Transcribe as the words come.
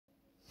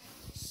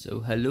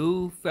So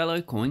hello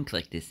fellow coin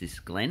collectors, this is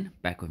Glenn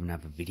back with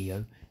another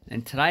video,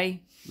 and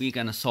today we're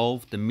going to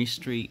solve the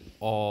mystery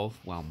of,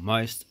 well,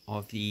 most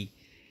of the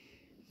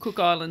Cook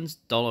Islands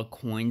dollar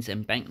coins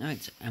and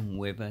banknotes and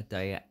whether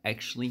they are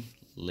actually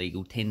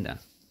legal tender.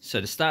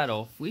 So to start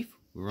off with,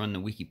 we're on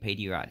the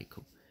Wikipedia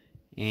article,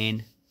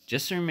 and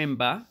just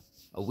remember,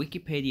 a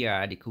Wikipedia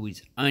article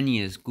is only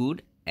as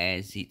good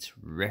as its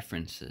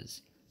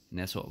references, and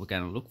that's what we're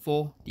going to look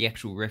for, the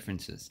actual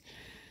references.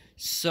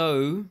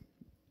 So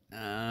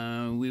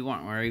we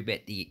won't worry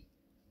about the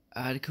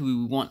article,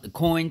 we want the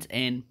coins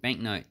and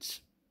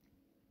banknotes.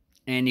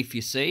 And if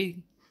you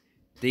see,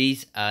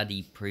 these are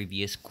the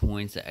previous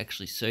coins that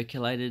actually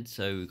circulated.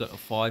 So we've got a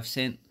 5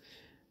 cent.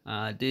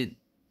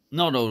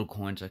 Not all the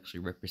coins are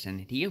actually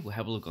represented here. We'll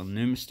have a look on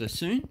Numista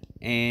soon,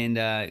 and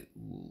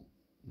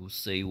we'll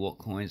see what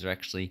coins are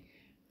actually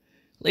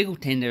legal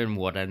tender and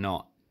what are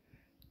not.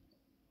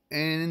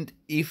 And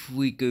if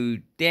we go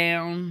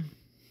down,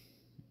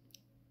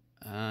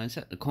 is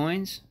that the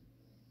coins?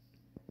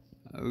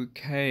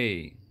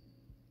 Okay,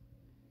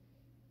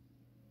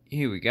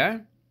 here we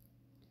go.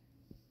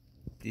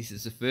 This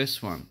is the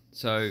first one.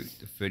 So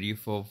the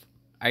 30th of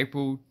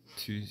April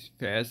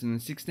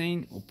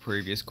 2016, or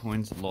previous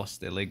coins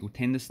lost their legal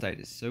tender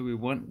status. So we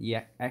want the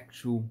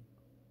actual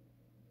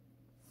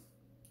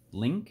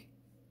link,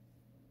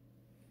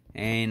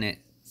 and it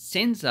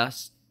sends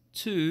us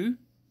to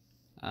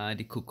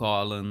the Cook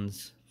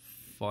Islands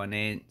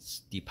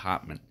Finance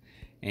Department.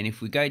 And if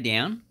we go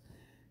down,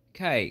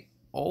 okay,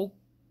 all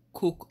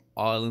Cook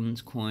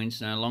Islands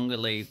coins no longer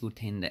legal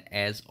tender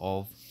as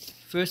of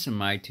 1st of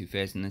May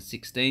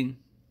 2016,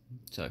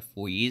 so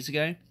 4 years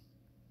ago.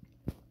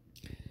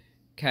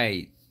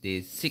 Okay,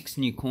 there's 6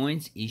 new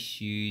coins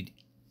issued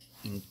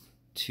in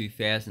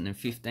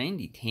 2015,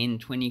 the 10,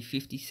 20,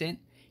 50 cent,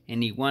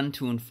 and the 1,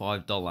 2 and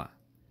 $5.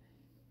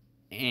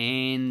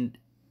 And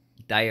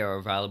they are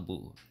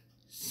available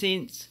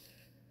since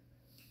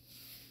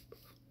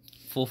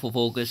 4th of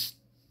August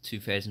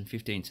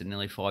 2015, so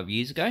nearly 5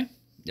 years ago.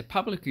 The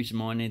public is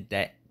reminded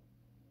that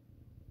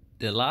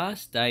the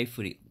last day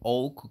for the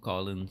old Cook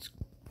Islands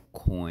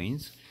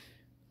coins,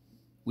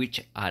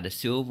 which are the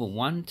silver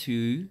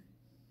 $1,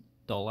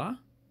 $2,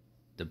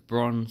 the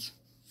bronze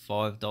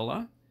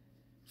 $5,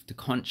 the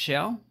conch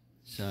shell,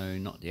 so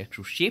not the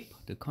actual ship,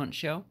 the conch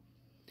shell,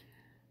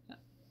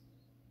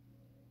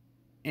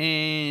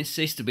 and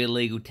ceased to be a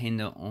legal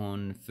tender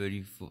on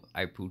 30th of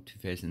April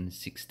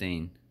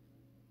 2016.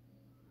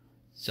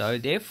 So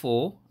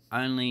therefore,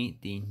 only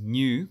the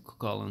new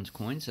Cook Islands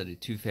coins, so the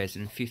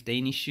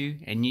 2015 issue,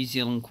 and New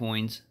Zealand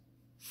coins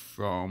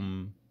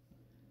from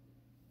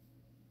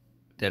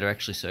that are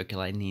actually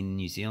circulating in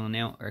New Zealand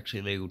now are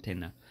actually legal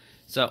tender.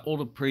 So all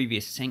the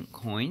previous cent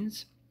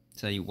coins,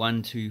 so the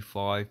 1, 2,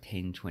 5,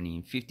 10, 20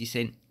 and 50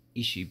 cent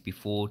issued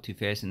before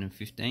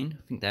 2015.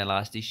 I think they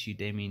last issued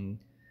them in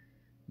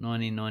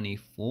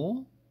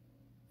 1994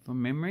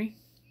 from memory.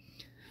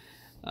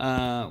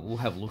 We'll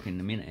have a look in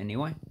a minute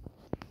anyway.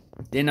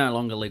 They're no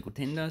longer legal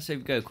tender, so if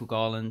you go to Cook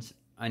Islands,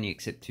 only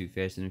accept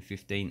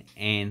 2015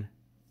 and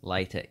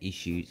later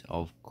issues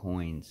of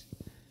coins.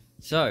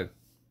 So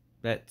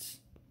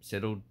that's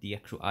settled the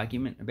actual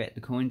argument about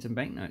the coins and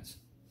banknotes.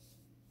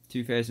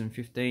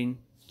 2015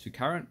 to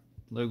current,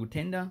 legal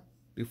tender.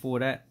 Before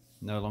that,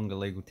 no longer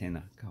legal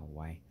tender. Go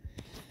away.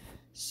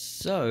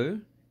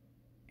 So,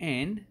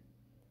 and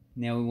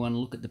now we want to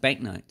look at the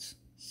banknotes.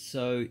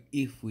 So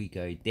if we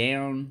go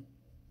down,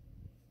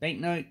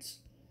 banknotes,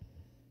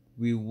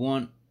 we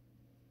want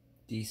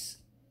this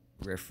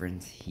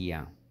reference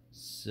here.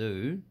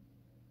 So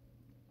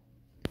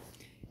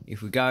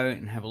if we go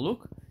and have a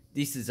look,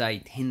 this is a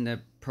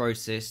tender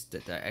process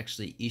that they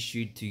actually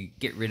issued to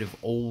get rid of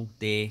all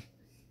the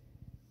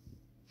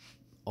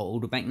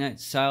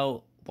banknotes,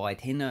 sale by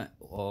tender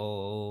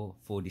or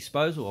for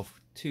disposal of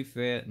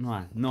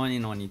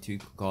 1992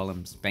 Cook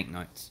Islands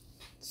banknotes.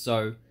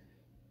 So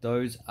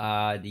those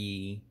are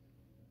the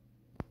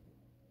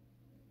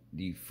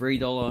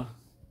 $3,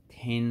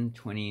 $10,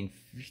 $20 and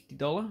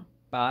 $50,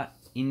 but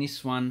in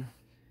this one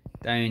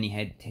they only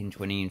had $10,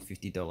 $20 and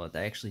 $50.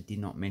 They actually did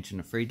not mention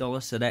a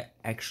 $3, so that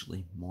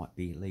actually might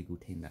be legal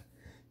tender.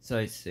 So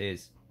it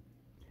says,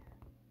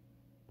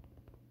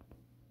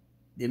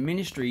 the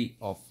Ministry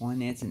of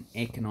Finance and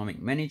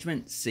Economic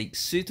Management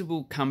seeks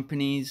suitable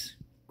companies,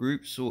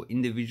 groups or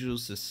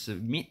individuals to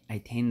submit a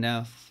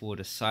tender for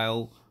the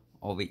sale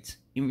of its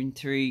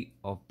inventory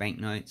of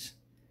banknotes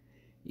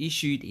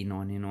issued in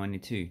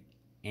 1992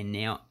 and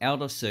now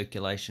out of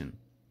circulation.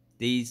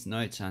 These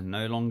notes are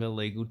no longer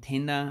legal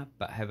tender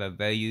but have a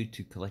value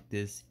to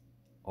collectors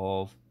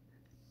of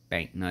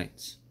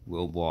banknotes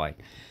worldwide.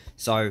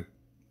 So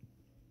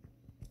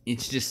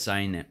it's just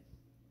saying that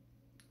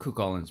Cook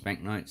Islands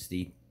banknotes,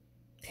 the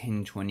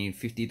 $10, $20 and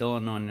 $50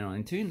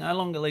 1992, no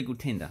longer legal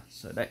tender.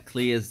 So that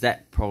clears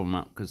that problem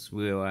up, because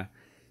a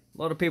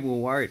lot of people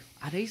were worried,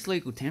 are these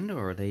legal tender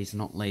or are these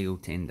not legal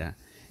tender?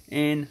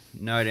 And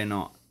no, they're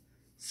not.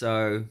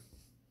 So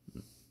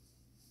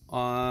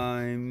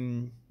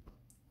I'm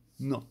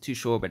Not too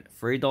sure, but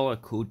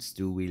 $3 could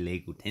still be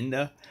legal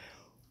tender.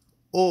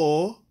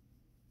 Or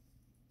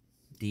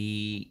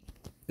the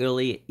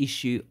earlier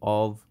issue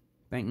of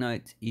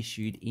banknotes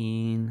issued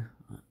in,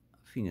 I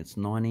think it's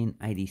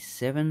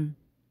 1987.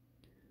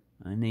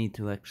 I need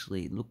to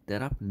actually look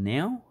that up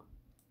now.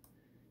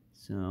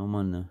 So I'm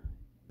on the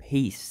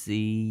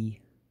PC.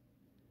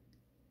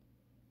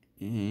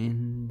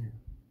 And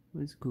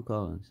where's Cook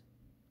Islands?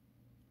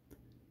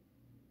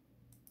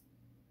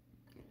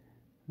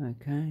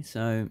 Okay,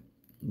 so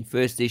the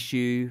first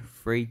issue,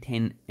 free,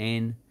 10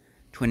 and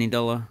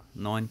 $20,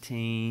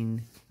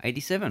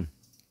 1987.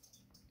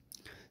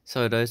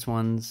 So those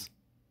ones,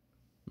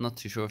 not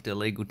too sure if they're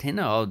legal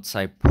tender. I would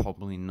say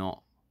probably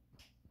not.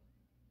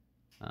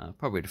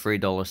 Probably the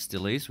 $3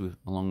 still is,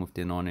 along with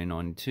the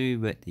 1992,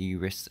 but the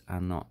rest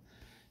are not.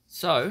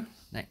 So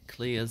that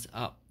clears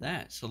up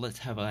that. So let's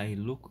have a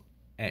look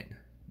at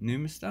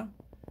Numista.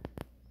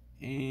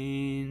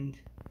 And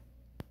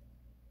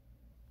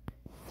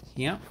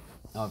here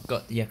I've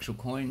got the actual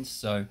coins.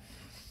 So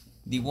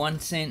the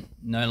 1 cent,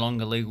 no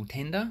longer legal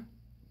tender.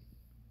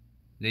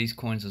 These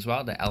coins as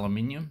well, the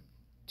aluminium,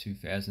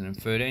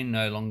 2013,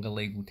 no longer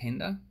legal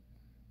tender,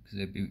 because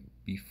they're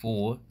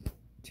before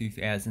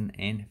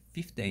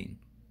 2015,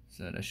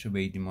 so that should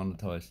be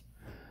demonetized.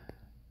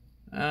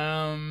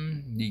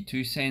 The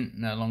 2 cent,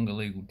 no longer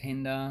legal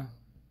tender.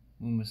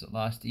 When was it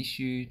last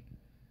issued?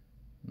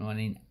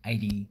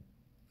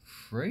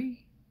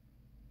 1983.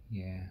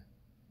 Yeah,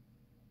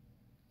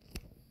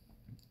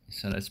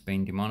 so that's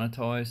been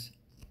demonetized.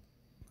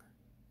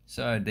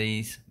 So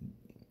these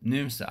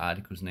Numista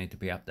articles need to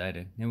be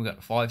updated. Then we've got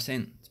the 5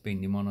 cent, it's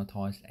been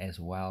demonetized as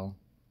well.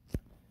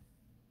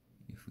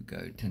 If we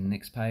go to the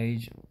next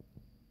page,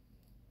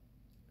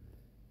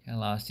 our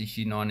last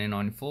issue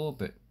 1994,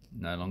 but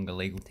no longer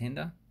legal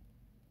tender.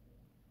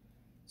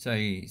 So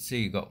you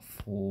see you've got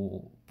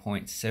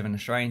 4.7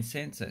 Australian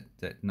cents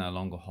that no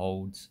longer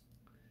holds.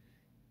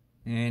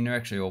 And they're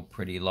actually all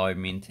pretty low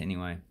mint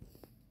anyway.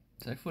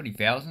 So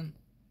 40,000,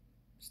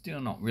 still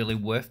not really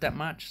worth that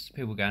much. So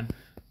people going,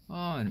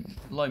 oh,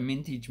 low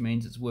mintage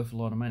means it's worth a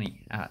lot of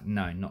money.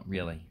 No, not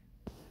really.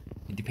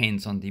 It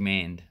depends on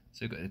demand.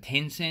 So we've got the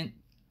 10 cent.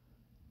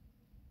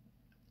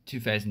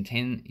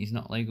 2010 is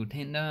not legal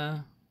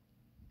tender.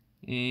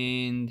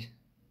 And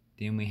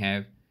then we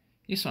have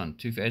this one,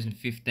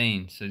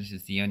 2015. So this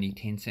is the only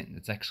 10 cent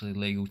that's actually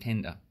legal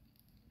tender.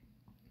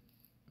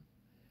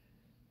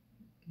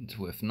 It's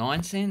worth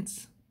 9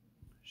 cents,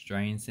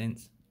 Australian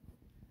cents.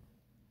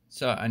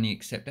 So I only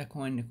accept that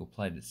coin, nickel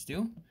plated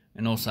steel.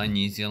 And also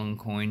New Zealand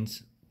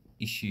coins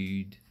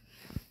issued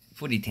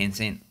for the 10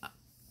 cent,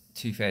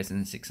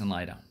 2006 and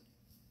later.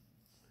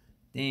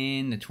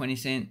 Then the 20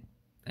 cent,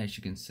 as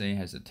you can see,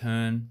 has a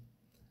turn.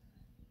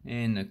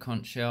 And the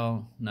conch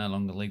shell, no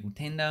longer legal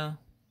tender.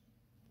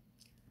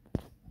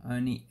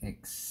 Only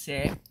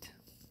accept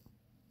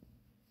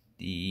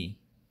the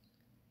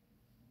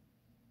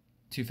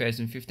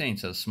 2015,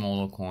 so the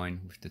smaller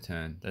coin with the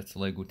turn. That's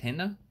legal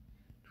tender.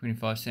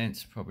 25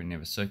 cents, probably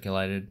never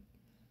circulated.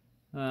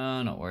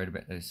 Not worried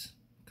about those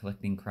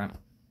collecting crap.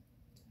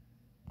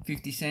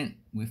 50 cent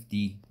with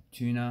the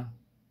tuna,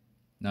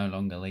 no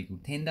longer legal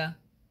tender.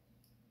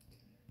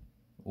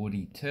 Or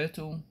the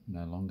turtle,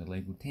 no longer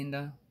legal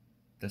tender.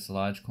 That's a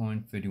large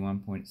coin,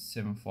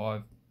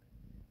 31.75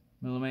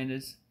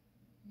 millimeters.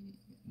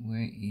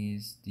 Where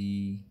is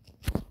the...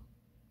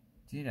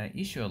 Did I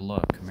issue a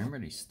lot of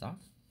commemorative stuff?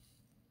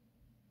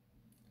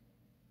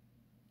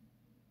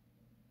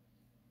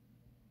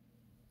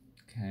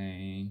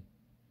 Okay.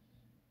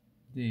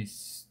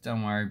 This,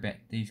 don't worry about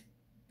these.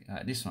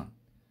 This one.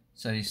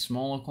 So the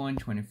smaller coin,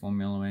 24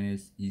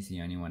 millimeters, is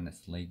the only one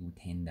that's legal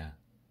tender.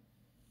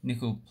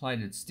 Nickel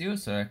plated steel,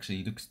 so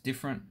actually looks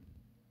different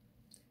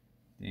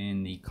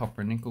than the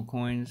copper nickel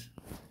coins.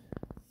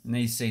 And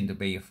these seem to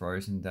be a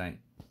frozen date,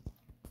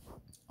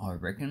 I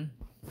reckon.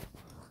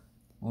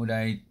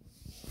 Although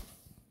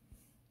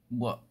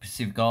what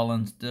Pacific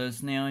Islands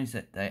does now is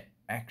that they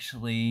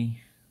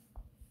actually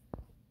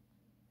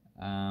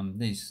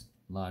these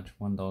large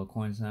 $1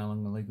 coins no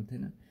longer legal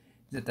tender,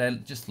 is that they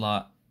just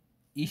like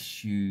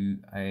issue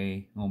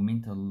or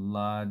mint a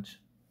large.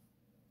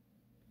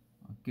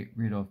 I'll get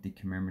rid of the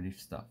commemorative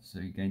stuff. So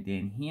you go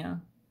down here,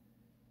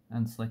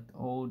 unselect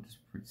all, just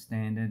put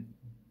standard,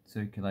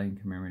 circulating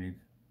commemorative,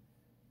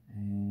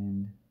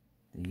 and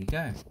there you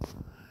go.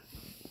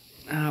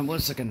 What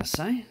was I going to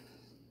say?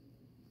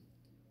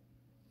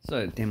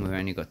 So then we've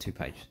only got 2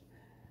 pages.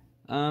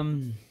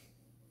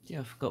 Yeah,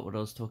 I forgot what I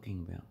was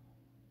talking about.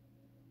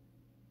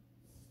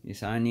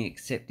 Yes, I only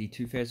accept the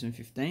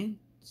 2015.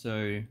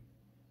 So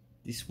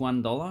this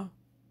 $1,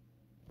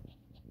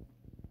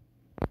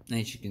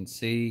 as you can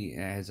see, it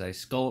has a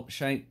scallop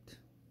shaped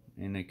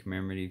and a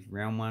commemorative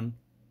round one.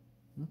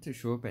 Not too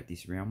sure about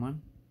this round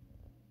one.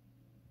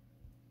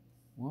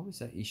 Why was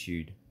that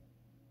issued?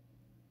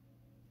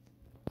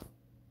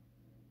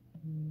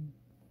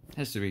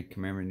 Has to be a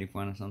commemorative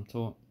one of some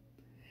sort.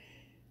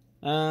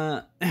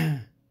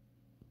 Then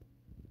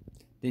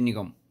you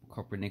got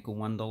copper nickel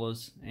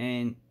 $1,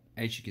 and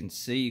as you can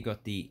see, you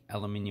got the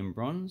aluminium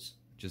bronze,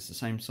 which is the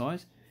same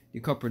size. The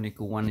copper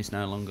nickel one is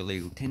no longer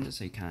legal tender,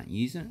 so you can't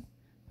use it.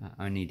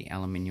 Only the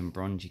aluminium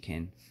bronze you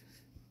can.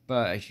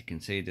 But as you can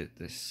see, that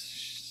the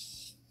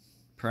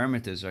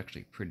parameters are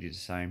actually pretty the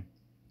same.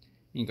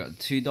 You got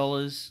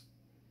 $2.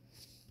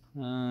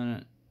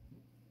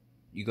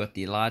 You got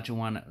the larger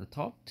one at the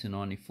top,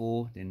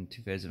 294, then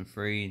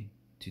 2003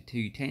 to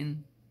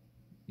 210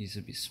 is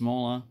a bit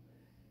smaller,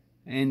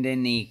 and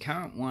then the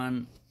current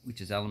one, which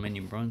is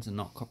aluminium bronze and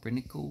not copper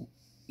nickel,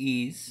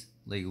 is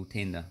legal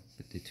tender,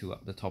 but the two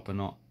up the top are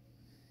not.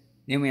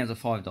 Then we have the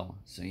 $5,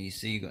 so you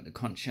see you got the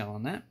conch shell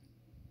on that.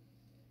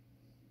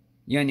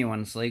 The only one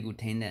that's legal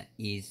tender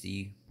is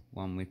the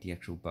one with the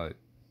actual boat.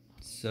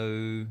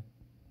 So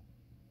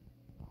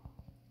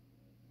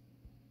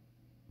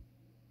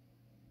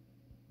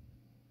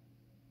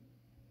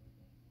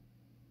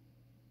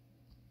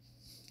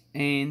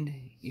and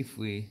if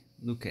we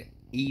look at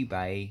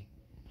eBay,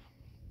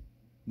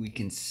 we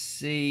can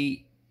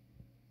see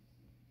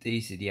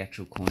these are the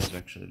actual coins that are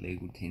actually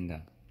legal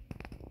tender.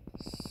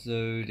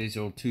 So these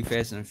are all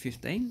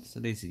 2015, so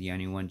these are the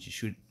only ones you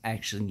should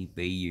actually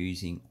be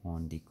using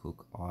on the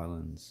Cook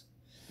Islands.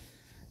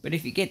 But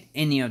if you get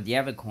any of the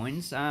other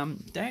coins,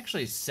 they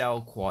actually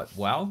sell quite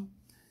well,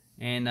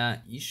 and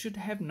you should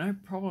have no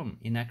problem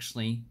in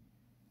actually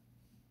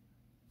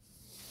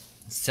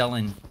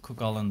selling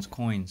Cook Islands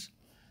coins.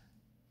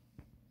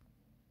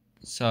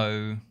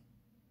 So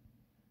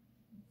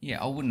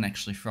yeah, I wouldn't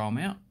actually throw them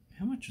out.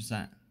 How much was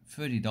that?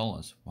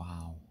 $30.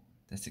 Wow,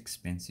 that's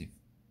expensive.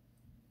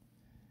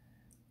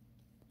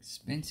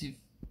 Expensive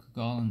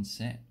Cook Islands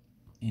set.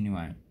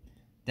 Anyway,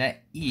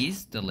 that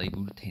is the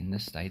legal tender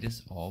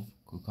status of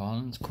Cook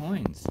Islands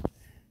coins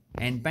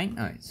and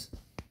banknotes,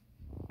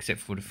 except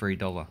for the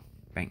 $3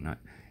 banknote.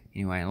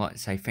 Anyway, I'd like to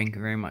say thank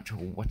you very much for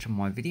watching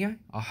my video.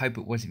 I hope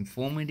it was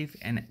informative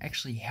and it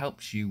actually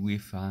helps you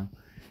with the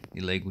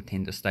legal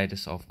tender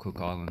status of Cook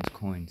Islands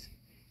coins.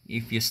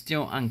 If you're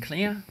still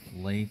unclear,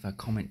 leave a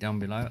comment down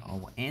below. I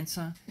will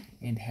answer,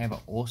 and have an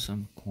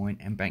awesome coin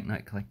and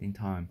banknote collecting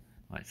time.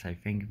 I'd like to say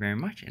thank you very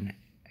much and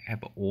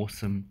have an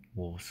awesome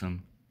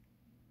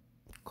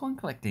coin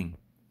collecting.